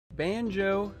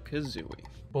Banjo-Kazooie.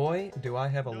 Boy, do I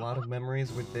have a lot of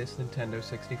memories with this Nintendo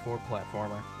 64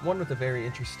 platformer. One with a very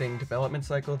interesting development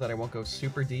cycle that I won't go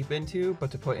super deep into,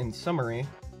 but to put in summary,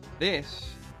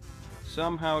 This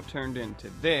somehow turned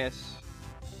into this,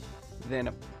 then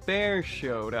a bear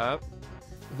showed up.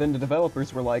 Then the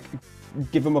developers were like,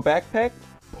 give him a backpack,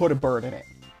 put a bird in it.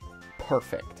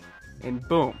 Perfect. And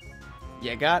boom,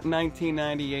 you got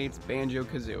 1998's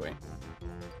Banjo-Kazooie.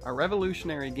 A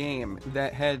revolutionary game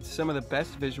that had some of the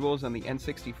best visuals on the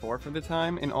N64 for the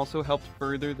time, and also helped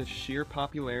further the sheer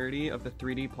popularity of the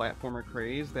 3D platformer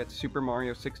craze that Super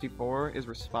Mario 64 is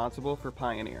responsible for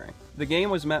pioneering. The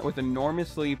game was met with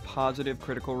enormously positive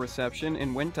critical reception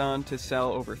and went on to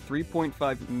sell over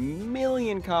 3.5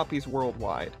 million copies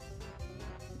worldwide.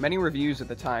 Many reviews at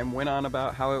the time went on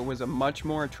about how it was a much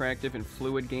more attractive and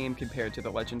fluid game compared to the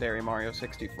legendary Mario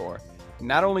 64.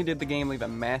 Not only did the game leave a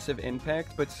massive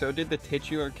impact, but so did the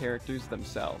titular characters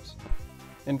themselves.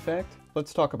 In fact,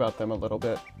 let's talk about them a little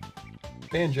bit.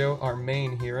 Banjo, our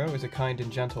main hero, is a kind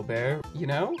and gentle bear, you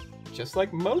know, just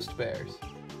like most bears.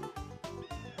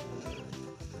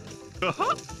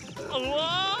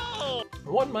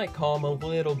 One might call him a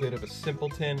little bit of a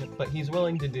simpleton, but he's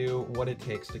willing to do what it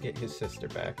takes to get his sister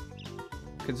back.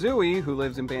 Kazooie, who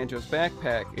lives in Banjo's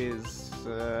backpack, is,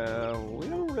 we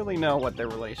don't really know what their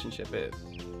relationship is.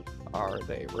 Are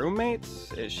they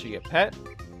roommates? Is she a pet?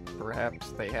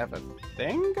 Perhaps they have a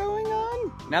thing going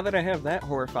on? Now that I have that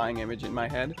horrifying image in my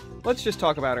head, let's just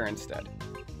talk about her instead.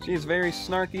 She is very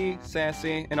snarky,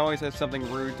 sassy, and always has something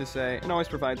rude to say, and always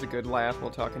provides a good laugh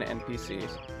while talking to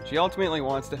NPCs. She ultimately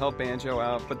wants to help Banjo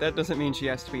out, but that doesn't mean she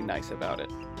has to be nice about it.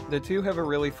 The two have a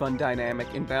really fun dynamic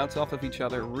and bounce off of each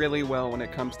other really well when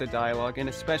it comes to dialogue and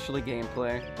especially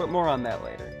gameplay, but more on that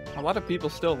later. A lot of people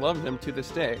still love them to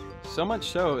this day, so much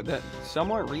so that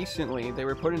somewhat recently they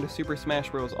were put into Super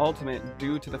Smash Bros. Ultimate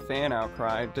due to the fan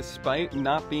outcry, despite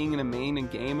not being in a main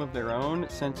game of their own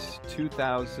since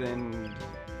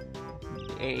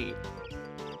 2008.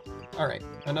 Alright,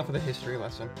 enough of the history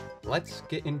lesson. Let's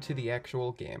get into the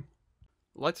actual game.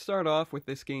 Let's start off with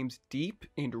this game's deep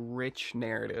and rich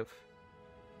narrative.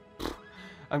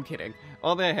 I'm kidding.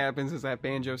 All that happens is that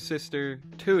Banjo's sister,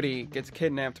 Tootie, gets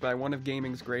kidnapped by one of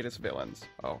gaming's greatest villains.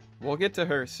 Oh, we'll get to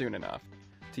her soon enough.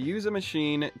 To use a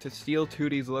machine to steal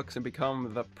Tootie's looks and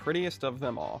become the prettiest of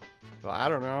them all. Well, I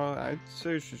don't know, I'd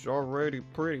say she's already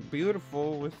pretty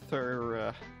beautiful with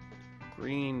her,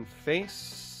 green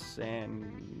face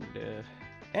and,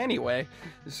 Anyway,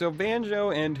 so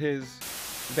Banjo and his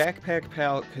backpack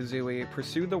pal Kazooie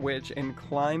pursue the witch and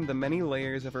climb the many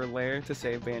layers of her lair to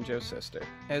save Banjo's sister.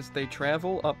 As they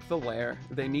travel up the lair,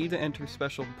 they need to enter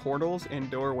special portals and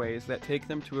doorways that take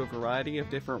them to a variety of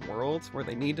different worlds where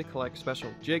they need to collect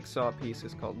special jigsaw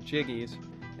pieces called jiggies,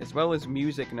 as well as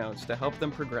music notes to help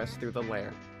them progress through the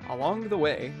lair. Along the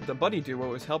way, the buddy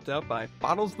duo is helped out by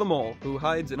Bottles the Mole, who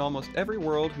hides in almost every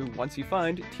world who, once you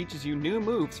find, teaches you new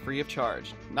moves free of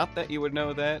charge. Not that you would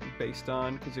know that, based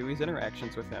on Kazooie's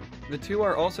interactions with him. The two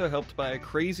are also helped by a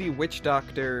crazy witch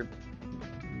doctor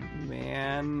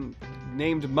man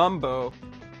named Mumbo,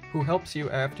 who helps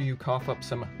you after you cough up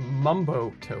some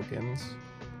Mumbo tokens.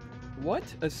 What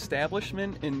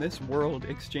establishment in this world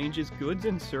exchanges goods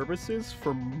and services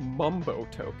for Mumbo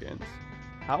tokens?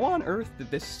 How on earth did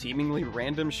this seemingly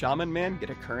random shaman man get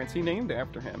a currency named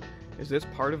after him? Is this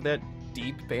part of that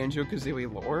deep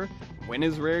Banjo-Kazooie lore? When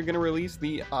is Rare gonna release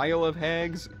the Isle of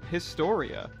Hags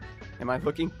Historia? Am I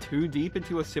looking too deep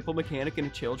into a simple mechanic in a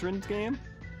children's game?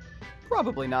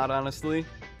 Probably not, honestly.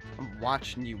 I'm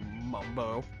watching you,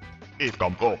 Mumbo.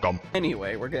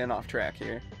 Anyway, we're getting off track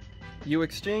here. You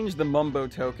exchange the Mumbo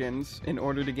tokens in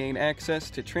order to gain access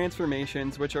to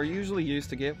transformations, which are usually used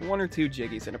to get 1 or 2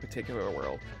 jiggies in a particular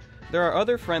world. There are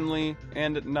other friendly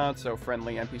and not so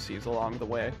friendly NPCs along the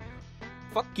way.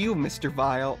 Fuck you, Mr.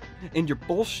 Vile, and your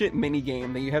bullshit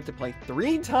minigame that you have to play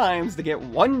 3 times to get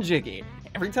 1 jiggy.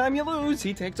 Every time you lose,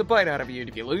 he takes a bite out of you.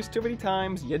 If you lose too many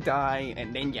times, you die,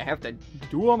 and then you have to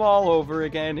do them all over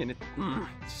again, and it's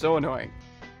so annoying.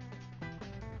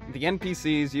 The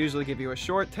NPCs usually give you a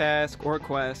short task or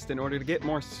quest in order to get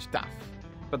more stuff,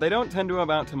 but they don't tend to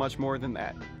amount to much more than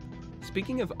that.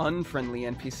 Speaking of unfriendly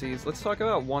NPCs, let's talk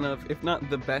about one of, if not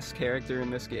the best character in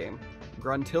this game,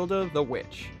 Gruntilda the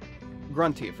Witch.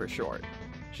 Grunty for short.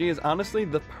 She is honestly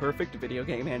the perfect video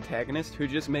game antagonist who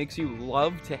just makes you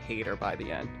love to hate her by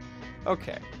the end.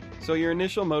 Okay, so your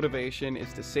initial motivation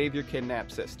is to save your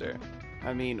kidnapped sister.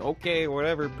 I mean, okay,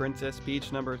 whatever, Princess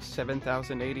Peach number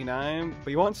 7089, but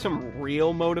you want some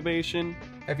real motivation?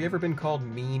 Have you ever been called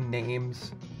mean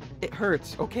names? It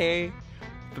hurts, okay?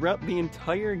 Throughout the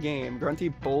entire game, Grunty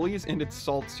bullies and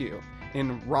insults you.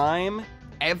 in rhyme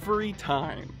every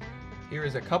time. Here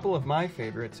is a couple of my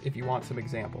favorites if you want some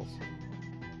examples.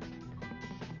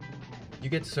 You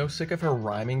get so sick of her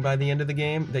rhyming by the end of the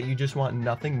game that you just want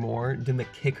nothing more than to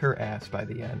kick her ass by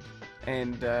the end.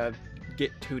 And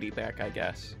get Tootie back, I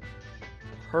guess.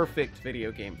 Perfect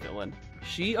video game villain.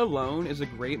 She alone is a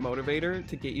great motivator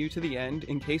to get you to the end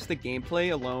in case the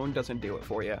gameplay alone doesn't do it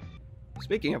for you.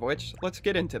 Speaking of which, let's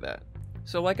get into that.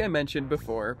 So like I mentioned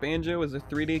before, Banjo is a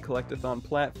 3D collectathon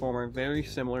platformer very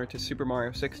similar to Super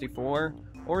Mario 64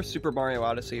 or Super Mario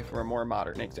Odyssey for a more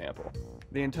modern example.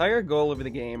 The entire goal of the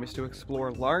game is to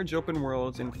explore large open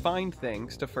worlds and find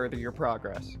things to further your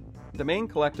progress. The main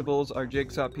collectibles are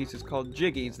jigsaw pieces called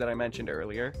Jiggies that I mentioned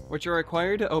earlier, which are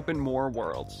required to open more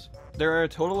worlds. There are a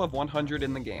total of 100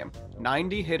 in the game,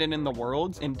 90 hidden in the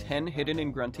worlds and 10 hidden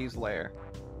in Grunty's lair.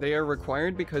 They are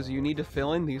required because you need to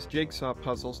fill in these jigsaw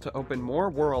puzzles to open more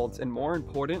worlds and more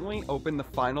importantly, open the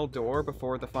final door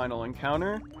before the final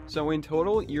encounter. So in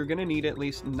total, you're gonna need at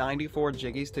least 94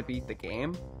 Jiggies to beat the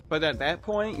game. But at that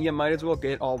point, you might as well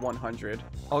get all 100.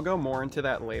 I'll go more into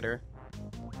that later.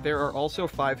 There are also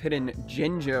 5 hidden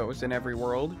Jinjos in every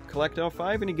world. Collect all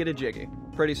 5 and you get a Jiggy.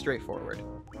 Pretty straightforward.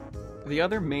 The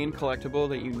other main collectible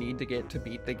that you need to get to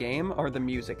beat the game are the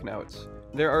music notes.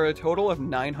 There are a total of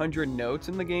 900 notes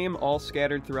in the game, all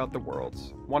scattered throughout the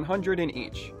worlds, 100 in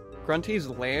each. Grunty's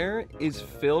lair is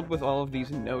filled with all of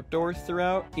these note doors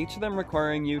throughout, each of them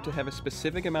requiring you to have a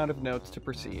specific amount of notes to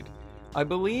proceed. I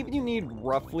believe you need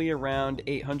roughly around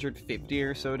 850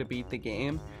 or so to beat the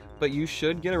game, but you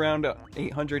should get around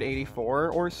 884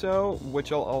 or so,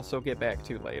 which I'll also get back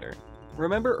to later.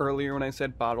 Remember earlier when I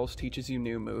said Bottles teaches you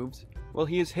new moves? Well,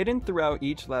 he is hidden throughout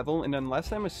each level, and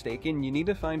unless I'm mistaken, you need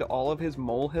to find all of his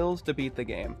molehills to beat the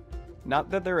game. Not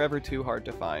that they're ever too hard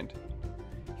to find.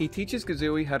 He teaches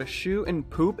Kazooie how to shoot and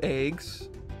poop eggs.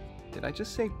 Did I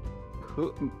just say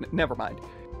poop? Never mind.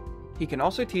 He can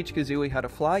also teach Kazooie how to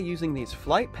fly using these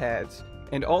flight pads,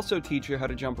 and also teach her how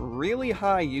to jump really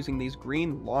high using these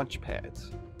green launch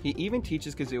pads. He even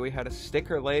teaches Kazooie how to stick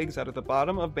her legs out of the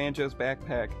bottom of Banjo's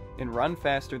backpack and run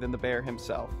faster than the bear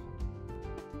himself.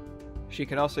 She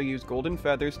can also use golden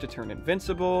feathers to turn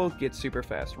invincible, get super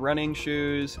fast running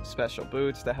shoes, special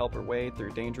boots to help her wade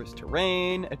through dangerous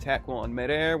terrain, attack while in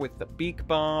midair with the beak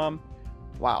bomb.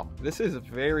 Wow, this is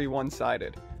very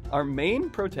one-sided. Our main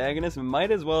protagonist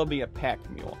might as well be a pack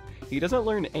mule. He doesn't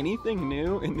learn anything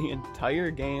new in the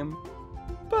entire game,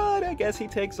 but I guess he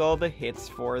takes all the hits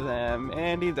for them,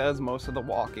 and he does most of the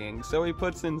walking, so he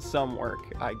puts in some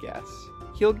work, I guess.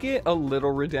 He'll get a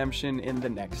little redemption in the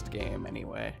next game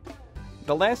anyway.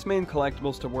 The last main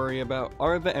collectibles to worry about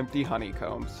are the empty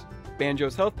honeycombs.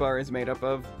 Banjo's health bar is made up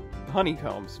of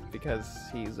honeycombs, because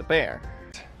he's a bear.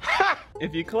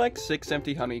 If you collect 6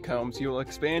 empty honeycombs, you will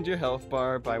expand your health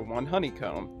bar by 1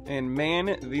 honeycomb, and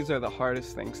man, these are the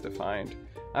hardest things to find.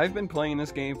 I've been playing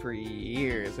this game for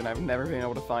years, and I've never been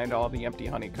able to find all the empty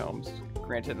honeycombs.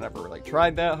 Granted, I never really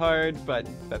tried that hard, but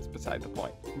that's beside the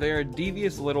point. They are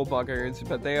devious little buggers,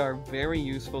 but they are very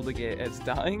useful to get, as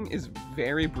dying is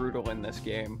very brutal in this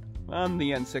game. On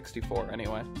the N64,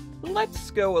 anyway.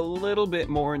 Let's go a little bit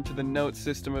more into the note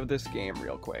system of this game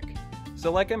real quick.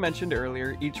 So like I mentioned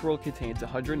earlier, each world contains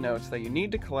 100 notes that you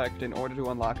need to collect in order to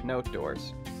unlock note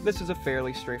doors. This is a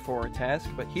fairly straightforward task,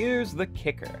 but here's the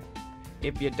kicker.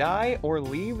 If you die or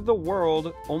leave the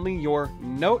world, only your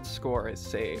note score is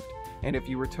saved. And if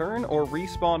you return or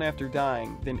respawn after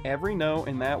dying, then every note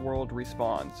in that world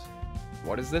respawns.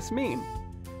 What does this mean?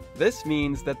 This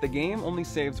means that the game only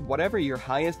saves whatever your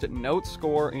highest note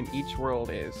score in each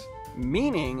world is.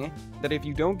 Meaning that if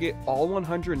you don't get all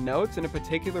 100 notes in a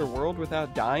particular world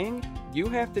without dying, you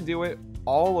have to do it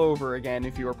all over again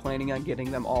if you are planning on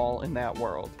getting them all in that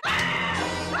world.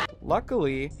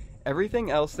 Luckily,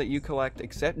 everything else that you collect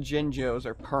except Jinjos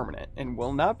are permanent and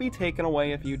will not be taken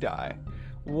away if you die.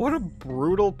 What a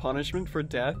brutal punishment for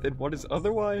death in what is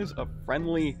otherwise a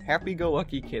friendly,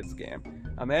 happy-go-lucky kids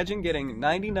game. Imagine getting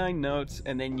 99 notes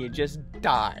and then you just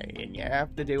die and you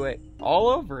have to do it all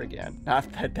over again.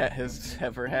 Not that that has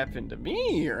ever happened to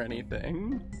me or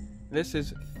anything. This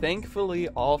is thankfully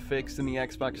all fixed in the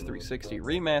Xbox 360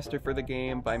 remaster for the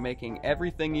game by making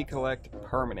everything you collect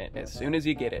permanent as soon as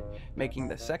you get it, making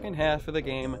the second half of the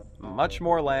game much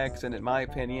more lax and, in my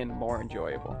opinion, more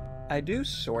enjoyable. I do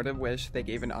sort of wish they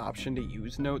gave an option to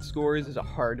use note scores as a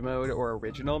hard mode or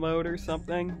original mode or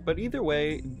something, but either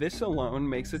way, this alone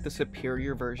makes it the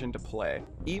superior version to play.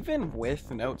 Even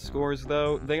with note scores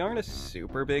though, they aren't a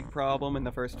super big problem in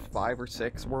the first 5 or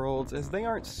 6 worlds as they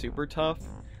aren't super tough.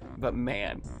 But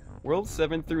man, World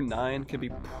 7 through 9 can be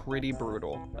pretty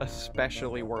brutal,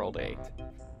 especially World 8.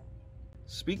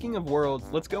 Speaking of worlds,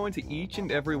 let's go into each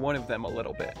and every one of them a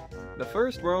little bit. The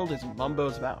first world is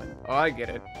Mumbo's Mountain. Oh, I get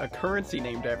it. A currency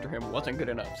named after him wasn't good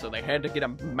enough, so they had to get a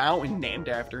mountain named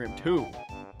after him too.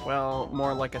 Well,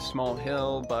 more like a small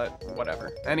hill, but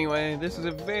whatever. Anyway, this is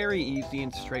a very easy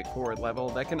and straightforward level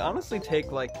that can honestly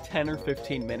take like 10 or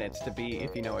 15 minutes to beat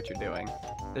if you know what you're doing.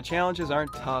 The challenges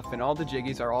aren't tough and all the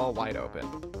jiggies are all wide open.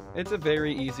 It's a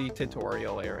very easy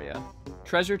tutorial area.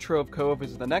 Treasure Trove Cove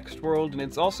is the next world, and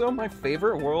it's also my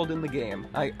favorite world in the game.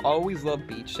 I always love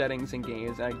beach settings in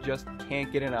games, and I just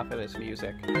can't get enough of this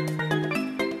music.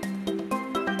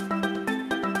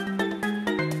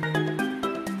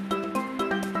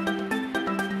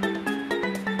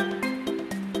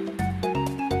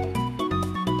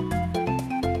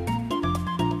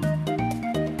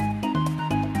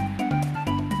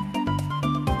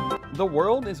 The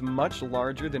world is much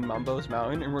larger than Mumbo's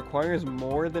Mountain and requires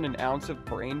more than an ounce of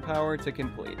brain power to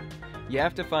complete. You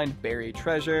have to find buried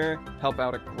treasure, help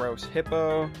out a gross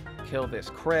hippo, kill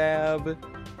this crab,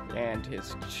 and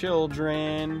his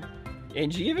children,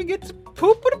 and you even get to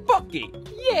poop with a bucket!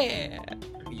 Yeah!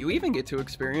 You even get to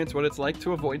experience what it's like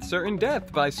to avoid certain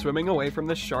death by swimming away from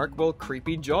the shark while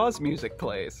creepy Jaws music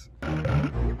plays.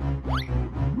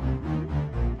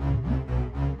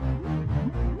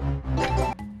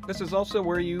 This is also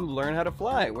where you learn how to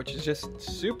fly, which is just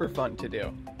super fun to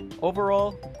do.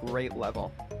 Overall, great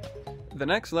level. The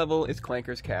next level is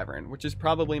Clanker's Cavern, which is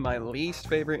probably my least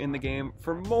favorite in the game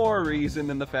for more reason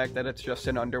than the fact that it's just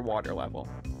an underwater level.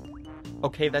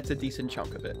 Okay, that's a decent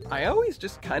chunk of it. I always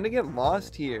just kinda get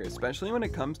lost here, especially when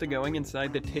it comes to going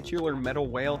inside the titular metal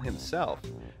whale himself.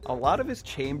 A lot of his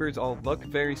chambers all look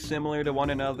very similar to one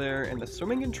another, and the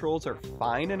swimming controls are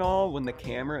fine and all when the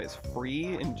camera is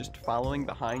free and just following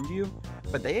behind you,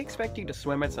 but they expect you to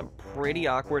swim at some pretty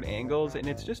awkward angles, and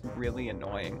it's just really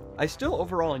annoying. I still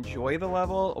overall enjoy the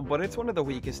level, but it's one of the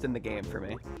weakest in the game for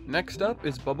me. Next up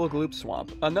is Bubble Gloop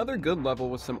Swamp, another good level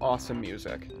with some awesome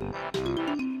music.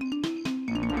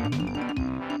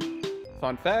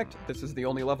 Fun fact, this is the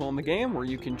only level in the game where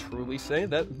you can truly say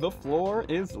that the floor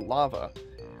is lava.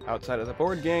 Outside of the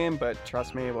board game, but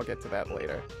trust me, we'll get to that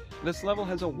later. This level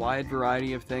has a wide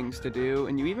variety of things to do,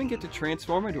 and you even get to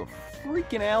transform into a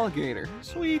freaking alligator.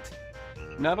 Sweet!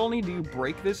 Not only do you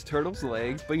break this turtle's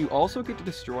legs, but you also get to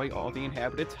destroy all the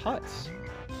inhabitants' huts.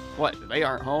 What, they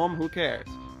aren't home? Who cares?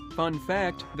 Fun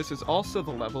fact, this is also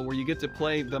the level where you get to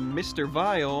play the Mr.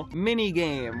 Vile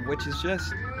minigame, which is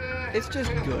just, it's just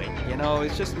good, you know,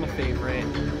 it's just my favorite.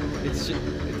 It's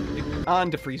just, on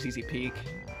to Freezeezy Peak.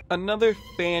 Another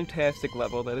fantastic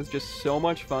level that is just so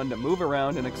much fun to move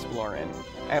around and explore in,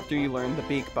 after you learn the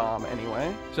Beak Bomb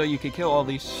anyway. So you can kill all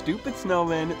these stupid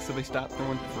snowmen so they stop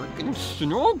throwing freaking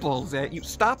snowballs at you.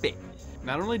 Stop it!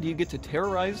 Not only do you get to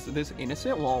terrorize this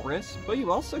innocent walrus, but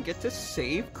you also get to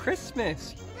save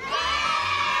Christmas!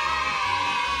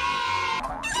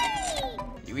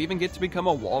 You even get to become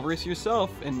a walrus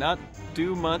yourself and not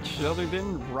do much other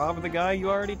than rob the guy you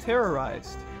already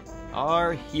terrorized.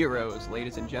 Our heroes,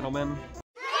 ladies and gentlemen.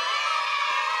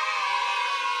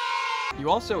 You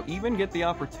also even get the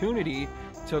opportunity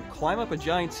to climb up a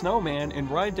giant snowman and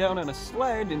ride down on a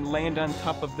sled and land on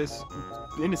top of this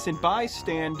innocent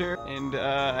bystander, and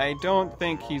I don't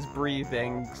think he's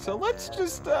breathing, so let's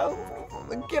just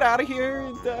get out of here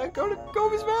and go to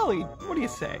Govis Valley. What do you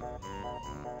say?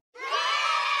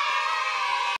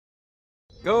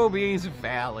 Gobi's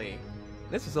Valley.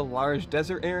 This is a large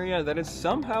desert area that is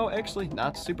somehow actually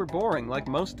not super boring like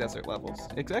most desert levels.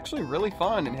 It's actually really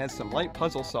fun and has some light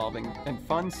puzzle solving and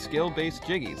fun skill-based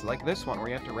jiggies like this one where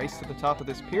you have to race to the top of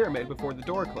this pyramid before the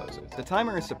door closes. The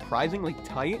timer is surprisingly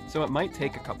tight, so it might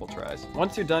take a couple tries.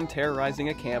 Once you're done terrorizing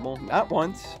a camel, not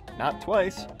once, not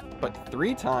twice, but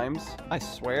 3 times, I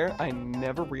swear I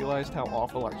never realized how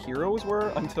awful our heroes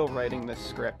were until writing this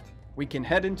script. We can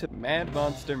head into Mad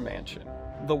Monster Mansion.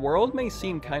 The world may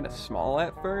seem kinda small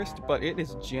at first, but it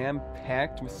is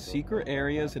jam-packed with secret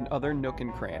areas and other nook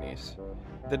and crannies.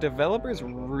 The developers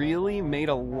really made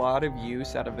a lot of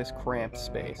use out of this cramped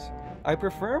space. I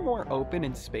prefer more open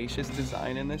and spacious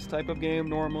design in this type of game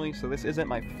normally, so this isn't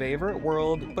my favorite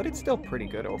world, but it's still pretty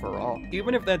good overall.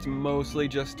 Even if that's mostly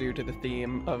just due to the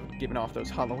theme of giving off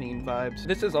those Halloween vibes.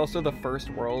 This is also the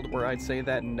first world where I'd say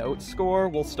that note score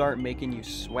will start making you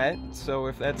sweat, so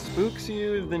if that spooks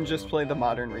you, then just play the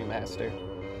modern remaster.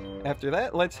 After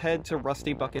that, let's head to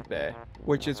Rusty Bucket Bay.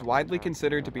 which is widely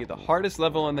considered to be the hardest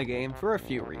level in the game for a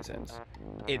few reasons.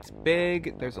 It's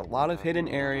big, there's a lot of hidden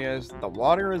areas, the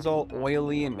water is all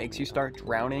oily and makes you start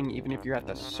drowning even if you're at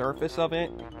the surface of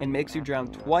it, and makes you drown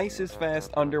twice as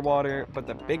fast underwater, but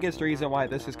the biggest reason why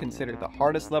this is considered the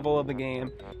hardest level of the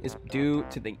game is due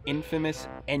to the infamous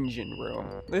engine room.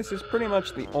 This is pretty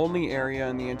much the only area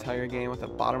in the entire game with a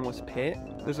bottomless pit.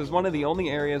 This is one of the only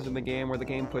areas in the game where the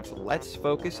game puts less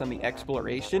focus on the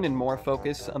exploration and more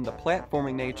focus on the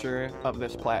platforming nature of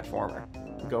this platformer.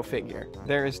 Go figure.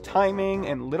 There is timing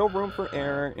and little room for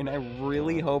error, and I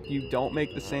really hope you don't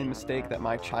make the same mistake that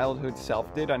my childhood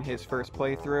self did on his first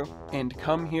playthrough, and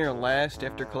come here last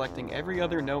after collecting every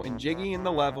other note and Jiggy in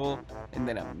the level, and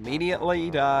then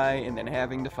immediately die, and then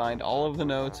having to find all of the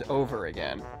notes over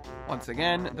again. Once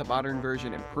again, the modern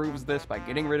version improves this by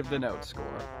getting rid of the note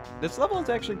score. This level is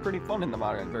actually pretty fun in the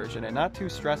modern version, and not too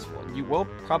stressful. You will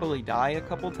probably die a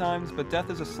couple times, but death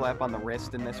is a slap on the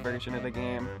wrist in this version of the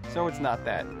game, so it's not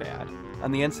that bad.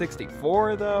 On the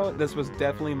N64 though, this was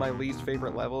definitely my least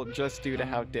favorite level just due to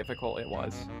how difficult it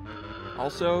was.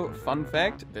 Also, fun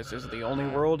fact, this is the only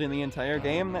world in the entire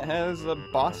game that has a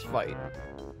boss fight.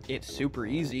 It's super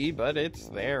easy, but it's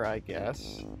there, I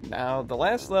guess. Now, the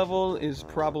last level is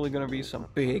probably gonna be some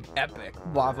big, epic,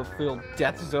 lava-filled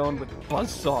death zone with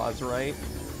buzzsaws, right?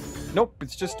 Nope,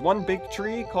 it's just one big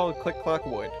tree called Click-Clock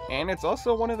Wood, and it's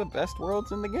also one of the best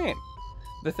worlds in the game.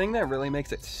 The thing that really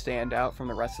makes it stand out from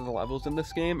the rest of the levels in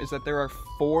this game is that there are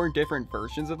 4 different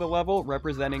versions of the level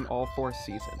representing all 4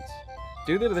 seasons.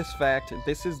 Due to this fact,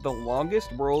 this is the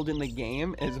longest world in the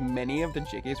game, as many of the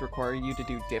Jiggies require you to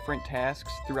do different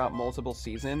tasks throughout multiple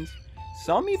seasons,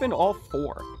 some even all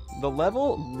 4. The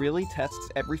level really tests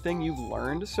everything you've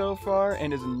learned so far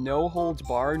and is no holds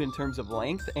barred in terms of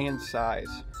length and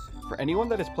size. For anyone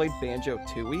that has played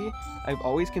Banjo-Tooie, I've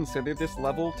always considered this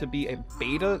level to be a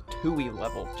beta Tooie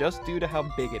level, just due to how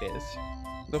big it is.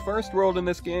 The first world in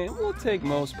this game will take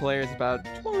most players about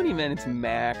 20 minutes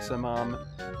maximum.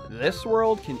 This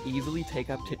world can easily take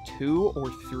up to 2 or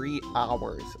 3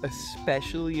 hours,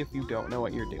 especially if you don't know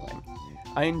what you're doing.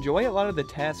 I enjoy a lot of the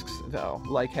tasks though,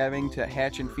 like having to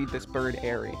hatch and feed this bird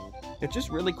Airy. It's just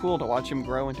really cool to watch him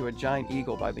grow into a giant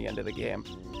eagle by the end of the game.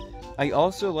 I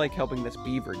also like helping this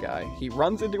beaver guy. He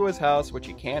runs into his house, which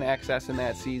you can't access in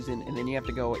that season, and then you have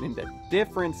to go into a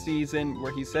different season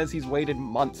where he says he's waited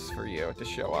months for you to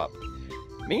show up.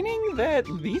 Meaning that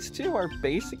these two are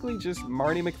basically just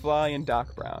Marty McFly and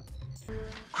Doc Brown.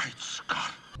 Great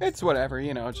Scott. It's whatever,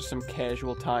 you know, just some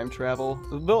casual time travel.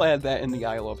 They'll add that in the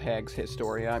Isle of Hags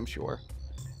history, I'm sure.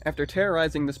 After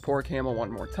terrorizing this poor camel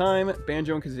one more time,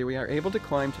 Banjo and Kazooie are able to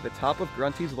climb to the top of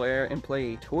Grunty's lair and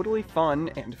play a totally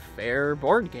fun and fair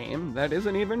board game that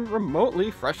isn't even remotely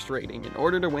frustrating in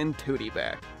order to win Tootie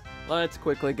back. Let's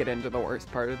quickly get into the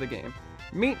worst part of the game.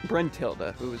 Meet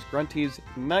Bruntilda, who is Grunty's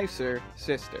nicer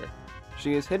sister.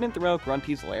 She is hidden throughout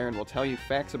Grunty's lair and will tell you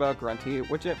facts about Grunty,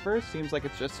 which at first seems like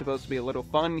it's just supposed to be a little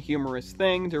fun, humorous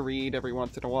thing to read every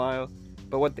once in a while,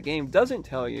 but what the game doesn't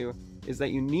tell you is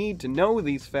that you need to know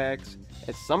these facts,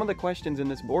 as some of the questions in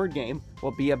this board game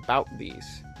will be about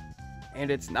these.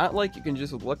 And it's not like you can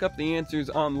just look up the answers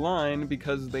online,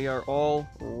 because they are all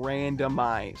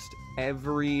randomized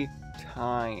every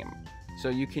time. So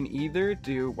you can either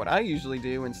do what I usually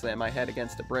do and slam my head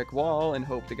against a brick wall and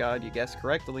hope to God you guess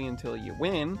correctly until you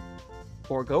win,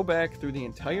 or go back through the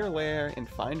entire lair and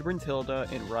find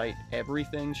Bruntilda and write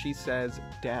everything she says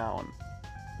down.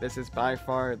 This is by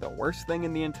far the worst thing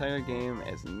in the entire game,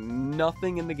 as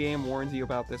nothing in the game warns you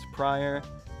about this prior,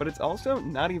 but it's also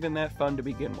not even that fun to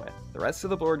begin with. The rest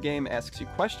of the board game asks you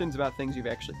questions about things you've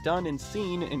actually done and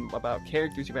seen, and about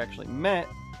characters you've actually met.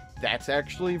 That's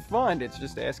actually fun. It's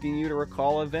just asking you to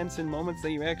recall events and moments that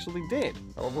you actually did.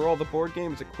 Overall, the board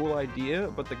game is a cool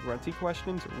idea, but the Grunty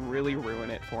questions really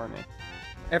ruin it for me.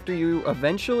 After you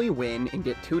eventually win and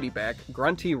get Tootie back,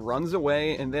 Grunty runs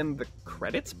away and then the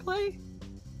credits play?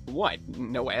 What,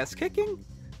 no ass kicking?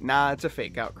 Nah, it's a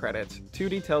fake out credits.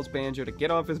 Tootie tells Banjo to get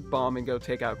off his bum and go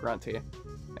take out Grunty.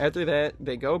 After that,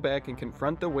 they go back and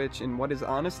confront the witch in what is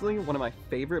honestly one of my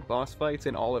favorite boss fights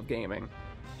in all of gaming.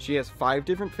 She has 5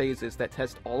 different phases that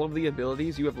test all of the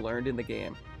abilities you have learned in the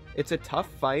game. It's a tough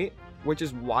fight, which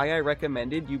is why I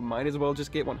recommended you might as well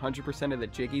just get 100% of the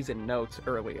Jiggies and notes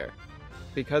earlier.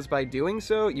 Because by doing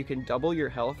so, you can double your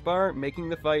health bar, making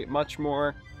the fight much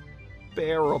more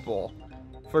bearable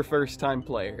for first-time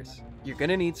players. You're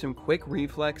gonna need some quick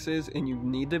reflexes, and you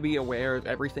need to be aware of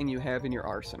everything you have in your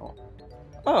arsenal.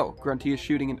 Oh, Grunty is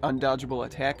shooting an undodgeable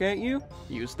attack at you?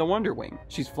 Use the Wonder Wing.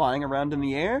 She's flying around in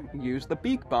the air? Use the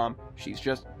Beak Bomb. She's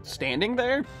just standing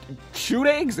there? Shoot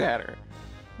eggs at her!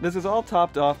 This is all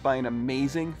topped off by an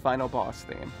amazing final boss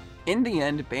theme. In the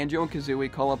end, Banjo and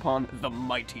Kazooie call upon the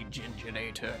mighty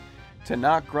Ginginator to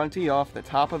knock Grunty off the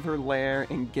top of her lair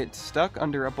and get stuck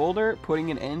under a boulder, putting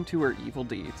an end to her evil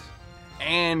deeds.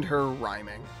 And her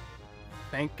rhyming.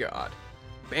 Thank God.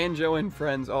 Banjo and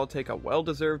friends all take a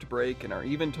well-deserved break and are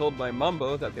even told by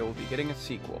Mumbo that they will be getting a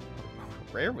sequel.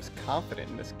 Rare was confident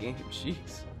in this game,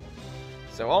 jeez.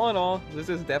 So all in all, this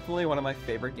is definitely one of my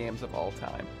favorite games of all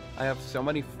time. I have so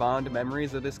many fond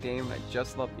memories of this game, I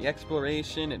just love the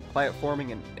exploration and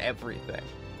platforming and everything.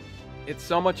 It's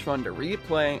so much fun to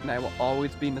replay, and I will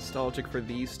always be nostalgic for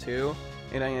these two,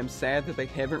 and I am sad that they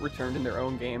haven't returned in their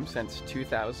own game since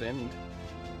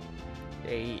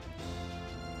 2008.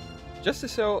 Just to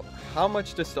show how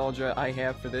much nostalgia I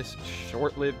have for this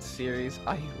short-lived series,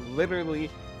 I literally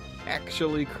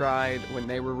actually cried when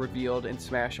they were revealed in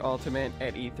Smash Ultimate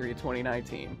at E3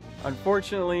 2019.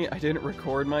 Unfortunately, I didn't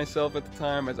record myself at the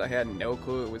time as I had no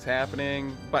clue it was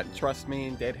happening, but trust me,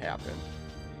 it did happen.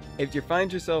 If you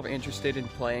find yourself interested in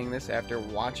playing this after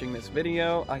watching this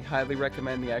video, I highly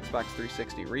recommend the Xbox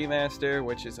 360 remaster,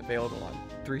 which is available on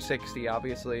 360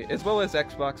 obviously, as well as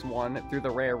Xbox One through the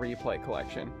Rare Replay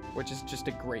collection, which is just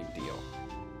a great deal.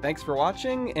 Thanks for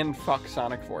watching, and fuck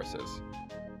Sonic Forces.